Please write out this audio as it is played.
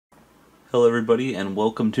Hello everybody and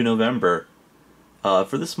welcome to November.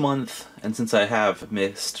 For this month, and since I have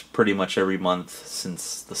missed pretty much every month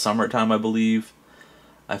since the summertime I believe,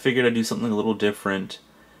 I figured I'd do something a little different.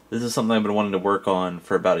 This is something I've been wanting to work on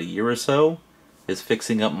for about a year or so, is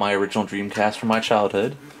fixing up my original Dreamcast from my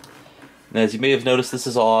childhood. And as you may have noticed, this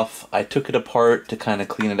is off. I took it apart to kind of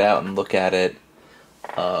clean it out and look at it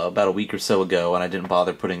about a week or so ago, and I didn't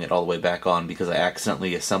bother putting it all the way back on because I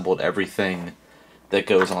accidentally assembled everything that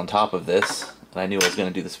goes on top of this, and I knew I was going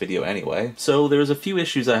to do this video anyway. So there was a few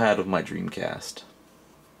issues I had with my Dreamcast.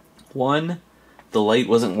 One, the light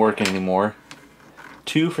wasn't working anymore.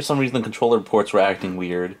 Two, for some reason the controller ports were acting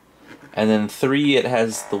weird. And then three, it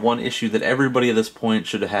has the one issue that everybody at this point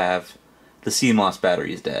should have: the CMOS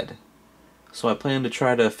battery is dead. So I plan to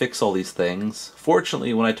try to fix all these things.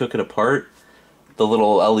 Fortunately, when I took it apart, the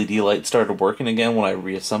little LED light started working again when I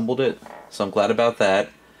reassembled it, so I'm glad about that.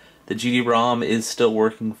 The GD-ROM is still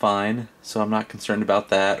working fine, so I'm not concerned about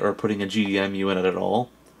that or putting a GDMU in it at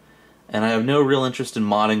all. And I have no real interest in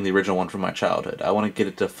modding the original one from my childhood. I want to get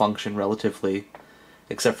it to function relatively,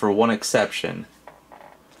 except for one exception.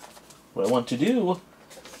 What I want to do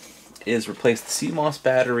is replace the CMOS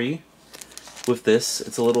battery with this.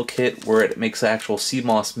 It's a little kit where it makes an actual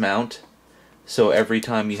CMOS mount, so every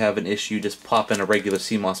time you have an issue, just pop in a regular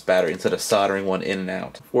CMOS battery instead of soldering one in and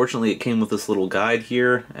out. Fortunately, it came with this little guide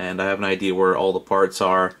here, and I have an idea where all the parts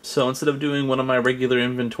are. So instead of doing one of my regular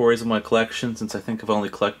inventories of my collection, since I think I've only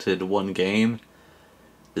collected one game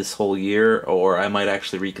this whole year, or I might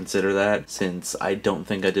actually reconsider that, since I don't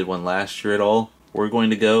think I did one last year at all, we're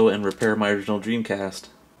going to go and repair my original Dreamcast.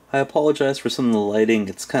 I apologize for some of the lighting.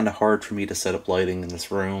 It's kind of hard for me to set up lighting in this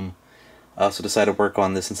room. I also decided to work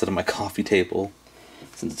on this instead of my coffee table,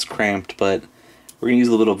 since it's cramped, but we're going to use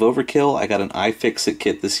a little bit of overkill. I got an iFixit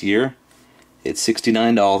kit this year. It's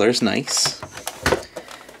 $69, nice.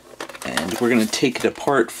 And we're going to take it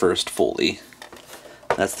apart first fully.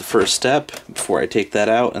 That's the first step before I take that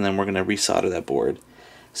out, and then we're going to resolder that board.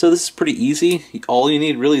 So this is pretty easy. All you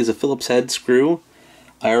need really is a Phillips head screw.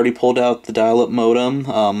 I already pulled out the dial-up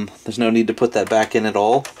modem. There's no need to put that back in at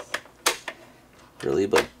all, really,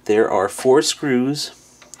 but there are 4 screws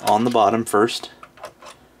on the bottom first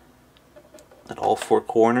at all 4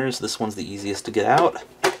 corners. This one's the easiest to get out.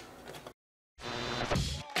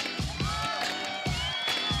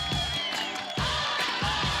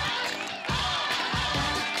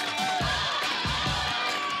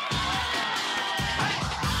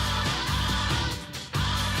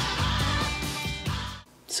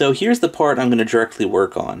 So here's the part I'm going to directly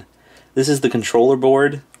work on. This is the controller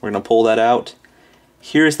board. We're going to pull that out.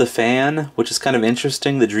 Here's the fan, which is kind of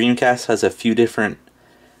interesting. The Dreamcast has a few different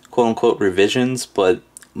quote-unquote revisions, but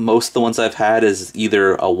most of the ones I've had is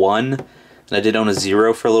either a 1, and I did own a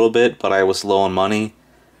 0 for a little bit, but I was low on money.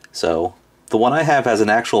 So the one I have has an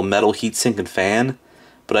actual metal heatsink and fan,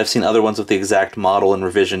 but I've seen other ones with the exact model and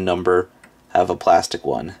revision number have a plastic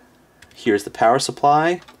one. Here's the power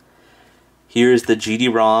supply. Here's the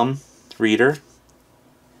GD-ROM reader.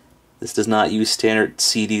 This does not use standard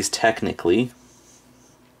CDs technically.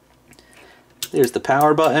 There's the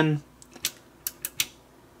power button.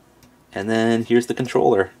 And then here's the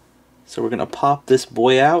controller. So we're going to pop this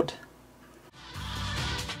boy out.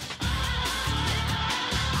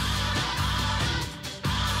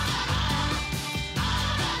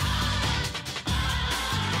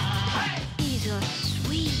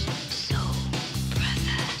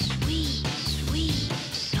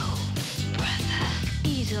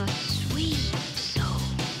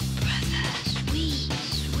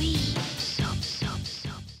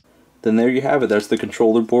 Then there you have it. There's the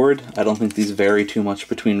controller board. I don't think these vary too much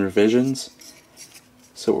between revisions.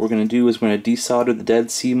 So what we're going to do is we're going to desolder the dead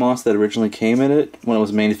CMOS that originally came in it when it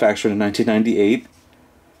was manufactured in 1998.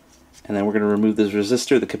 And then we're going to remove this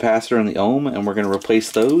resistor, the capacitor, and the ohm, and we're going to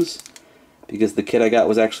replace those because the kit I got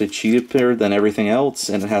was actually cheaper than everything else,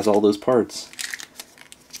 and it has all those parts.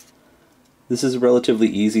 This is a relatively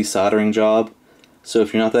easy soldering job, so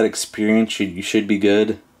if you're not that experienced, you should be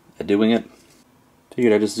good at doing it.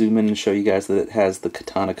 Figured I'd just zoom in and show you guys that it has the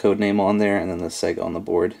Katana code name on there and then the Sega on the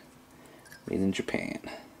board. Made in Japan.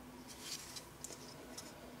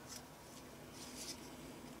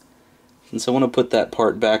 Since I want to put that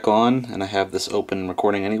part back on, and I have this open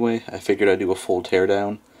recording anyway, I figured I'd do a full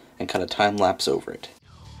teardown and kind of time-lapse over it.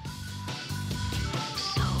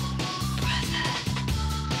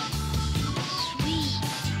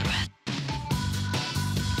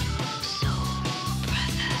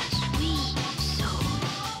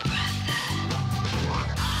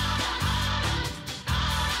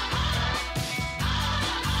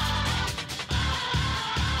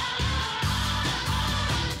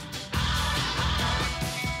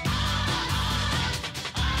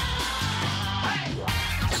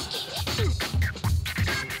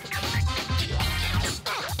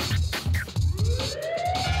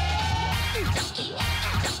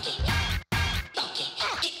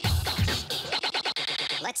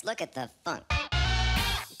 Let's look at the funk.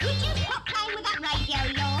 Could you stop playing with that radio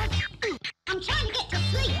of yours? I'm trying to get to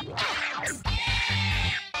sleep.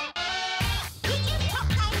 Could you stop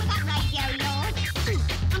playing with that radio of yours?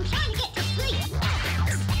 I'm trying to get to sleep.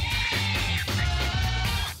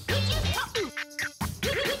 Could you stop?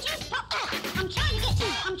 Could you stop? I'm trying to get to.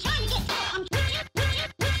 I'm trying to get to.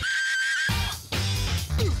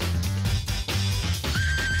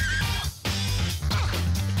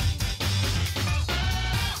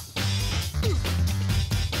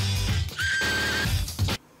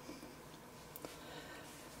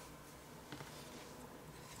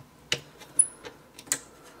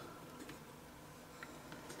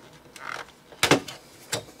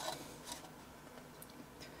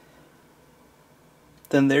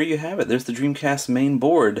 Then there you have it. There's the Dreamcast main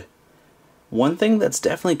board. One thing that's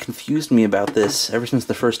definitely confused me about this ever since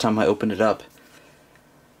the first time I opened it up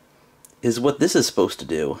is what this is supposed to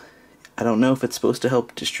do. I don't know if it's supposed to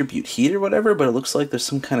help distribute heat or whatever, but it looks like there's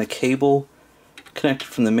some kind of cable connected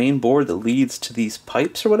from the main board that leads to these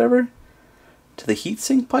pipes or whatever, to the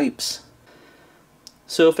heatsink pipes.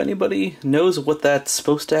 So if anybody knows what that's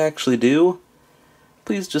supposed to actually do,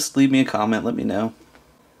 please just leave me a comment, let me know.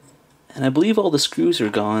 And I believe all the screws are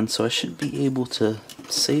gone, so I should be able to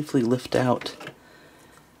safely lift out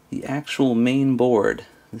the actual main board.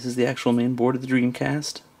 This is the actual main board of the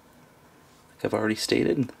Dreamcast. Like I've already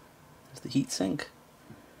stated, there's the heatsink.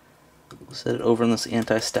 We'll set it over on this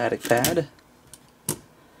anti-static pad.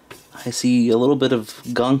 I see a little bit of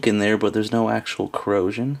gunk in there, but there's no actual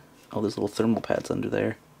corrosion. Oh, there's little thermal pads under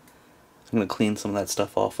there. I'm going to clean some of that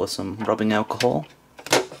stuff off with some rubbing alcohol.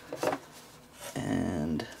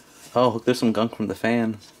 And oh, look, there's some gunk from the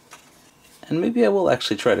fan. And maybe I will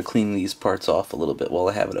actually try to clean these parts off a little bit while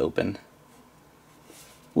I have it open.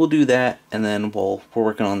 We'll do that, and then while we're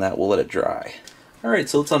working on that, we'll let it dry. Alright,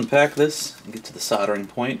 so let's unpack this and get to the soldering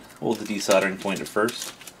point. We'll do the desoldering point at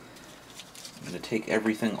first. I'm going to take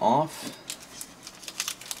everything off,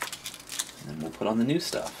 and then we'll put on the new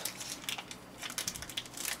stuff.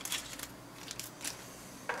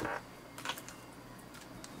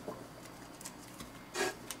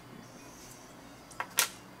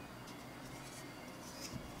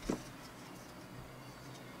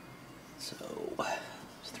 So,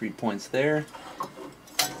 there's 3 points there.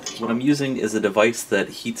 What I'm using is a device that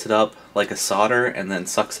heats it up like a solder and then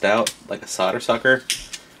sucks it out like a solder sucker.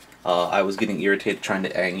 I was getting irritated trying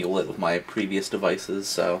to angle it with my previous devices,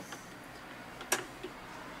 so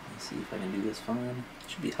let's see if I can do this fine.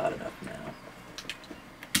 It should be hot enough now.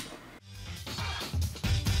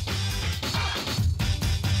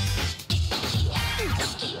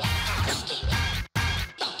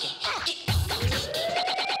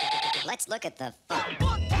 Let's look at the funk.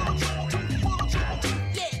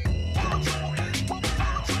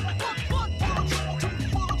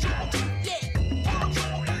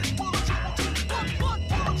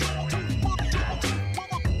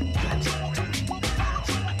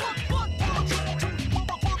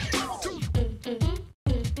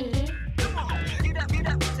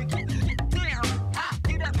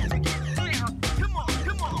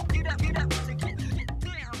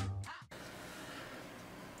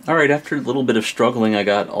 Alright, after a little bit of struggling, I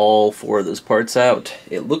got all 4 of those parts out.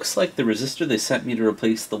 It looks like the resistor they sent me to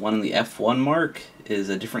replace the one in the F1 mark is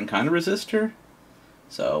a different kind of resistor.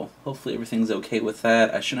 So, hopefully everything's okay with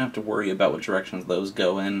that. I shouldn't have to worry about what directions those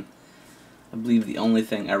go in. I believe the only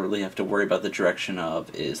thing I really have to worry about the direction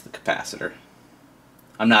of is the capacitor.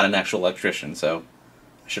 I'm not an actual electrician, so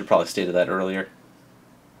I should have probably stated that earlier.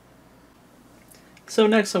 So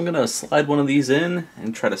next I'm going to slide one of these in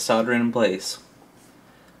and try to solder it in place.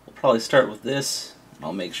 We'll probably start with this, and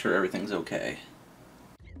I'll make sure everything's okay.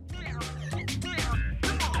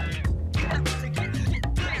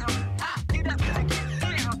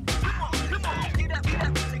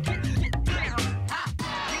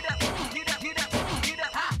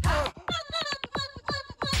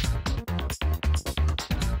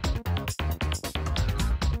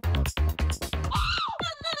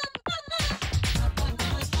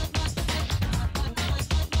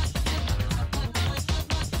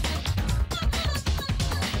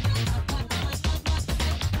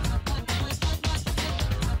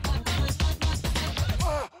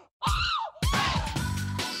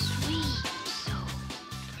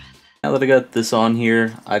 Now that I got this on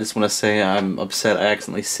here, I just want to say I'm upset I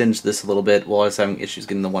accidentally singed this a little bit while I was having issues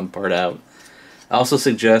getting the one part out. I also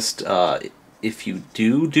suggest if you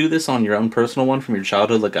do this on your own personal one from your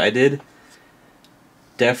childhood like I did,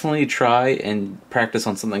 definitely try and practice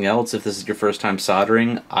on something else if this is your first time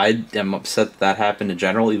soldering. I am upset that happened in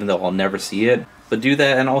general, even though I'll never see it. But do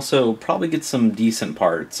that, and also probably get some decent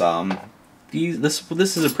parts.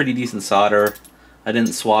 this is a pretty decent solder. I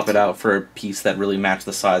didn't swap it out for a piece that really matched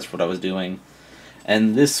the size for what I was doing.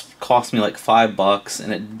 And this cost me like $5,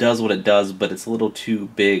 and it does what it does, but it's a little too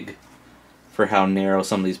big for how narrow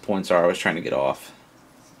some of these points are I was trying to get off.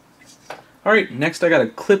 Alright, next I gotta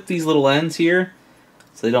clip these little ends here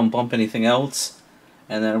so they don't bump anything else.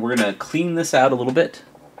 And then we're gonna clean this out a little bit.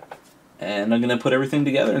 And I'm gonna put everything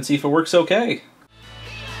together and see if it works okay.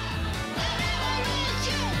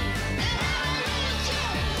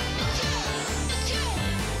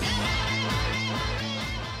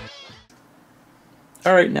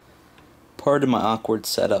 Alright, now, pardon my awkward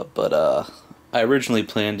setup, but I originally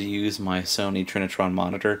planned to use my Sony Trinitron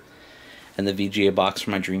monitor and the VGA box for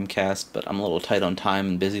my Dreamcast, but I'm a little tight on time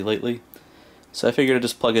and busy lately. So I figured I'd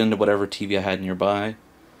just plug it into whatever TV I had nearby,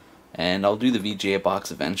 and I'll do the VGA box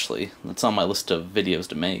eventually. That's on my list of videos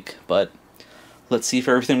to make, but let's see if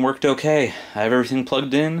everything worked okay. I have everything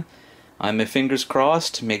plugged in. I have my fingers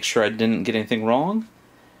crossed, make sure I didn't get anything wrong,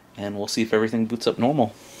 and we'll see if everything boots up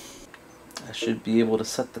normal. I should be able to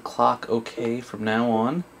set the clock okay from now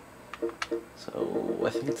on. So I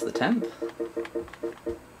think it's the 10th.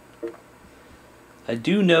 I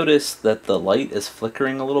do notice that the light is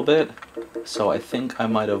flickering a little bit, so I think I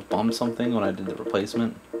might have bumped something when I did the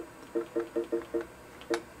replacement.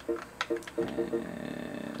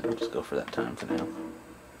 And we'll just go for that time for now.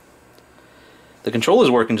 The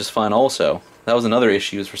controller's working just fine also. That was another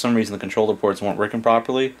issue, is for some reason the controller ports weren't working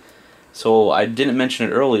properly. So I didn't mention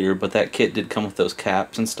it earlier, but that kit did come with those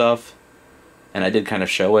caps and stuff. And I did kind of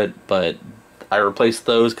show it, but I replaced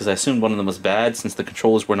those because I assumed one of them was bad since the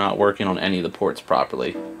controllers were not working on any of the ports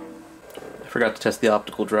properly. I forgot to test the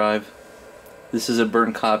optical drive. This is a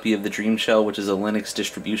burnt copy of the Dream Shell, which is a Linux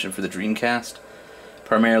distribution for the Dreamcast.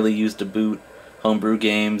 Primarily used to boot homebrew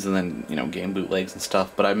games and then, you know, game bootlegs and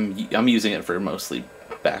stuff, but I'm using it for mostly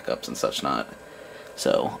backups and such not.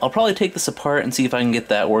 So I'll probably take this apart and see if I can get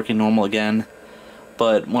that working normal again.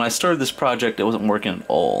 But when I started this project, it wasn't working at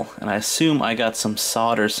all, and I assume I got some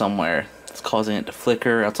solder somewhere that's causing it to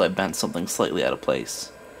flicker, else I bent something slightly out of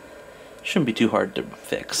place. Shouldn't be too hard to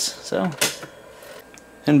fix, so.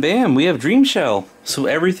 And bam, we have Dream Shell. So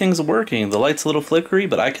everything's working. The light's a little flickery,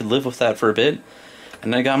 but I could live with that for a bit.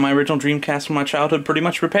 And I got my original Dreamcast from my childhood pretty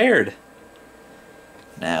much repaired.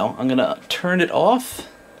 Now, I'm gonna turn it off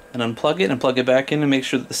and unplug it and plug it back in and make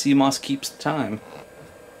sure that the CMOS keeps the time.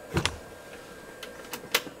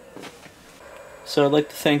 So I'd like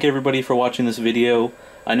to thank everybody for watching this video.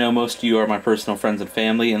 I know most of you are my personal friends and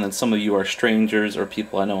family, and then some of you are strangers or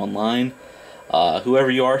people I know online.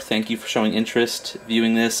 Whoever you are, thank you for showing interest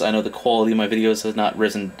viewing this. I know the quality of my videos has not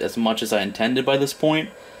risen as much as I intended by this point,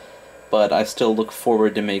 but I still look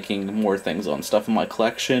forward to making more things on stuff in my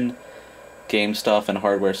collection, game stuff and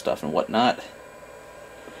hardware stuff and whatnot.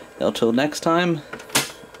 Until next time,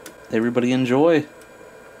 everybody enjoy.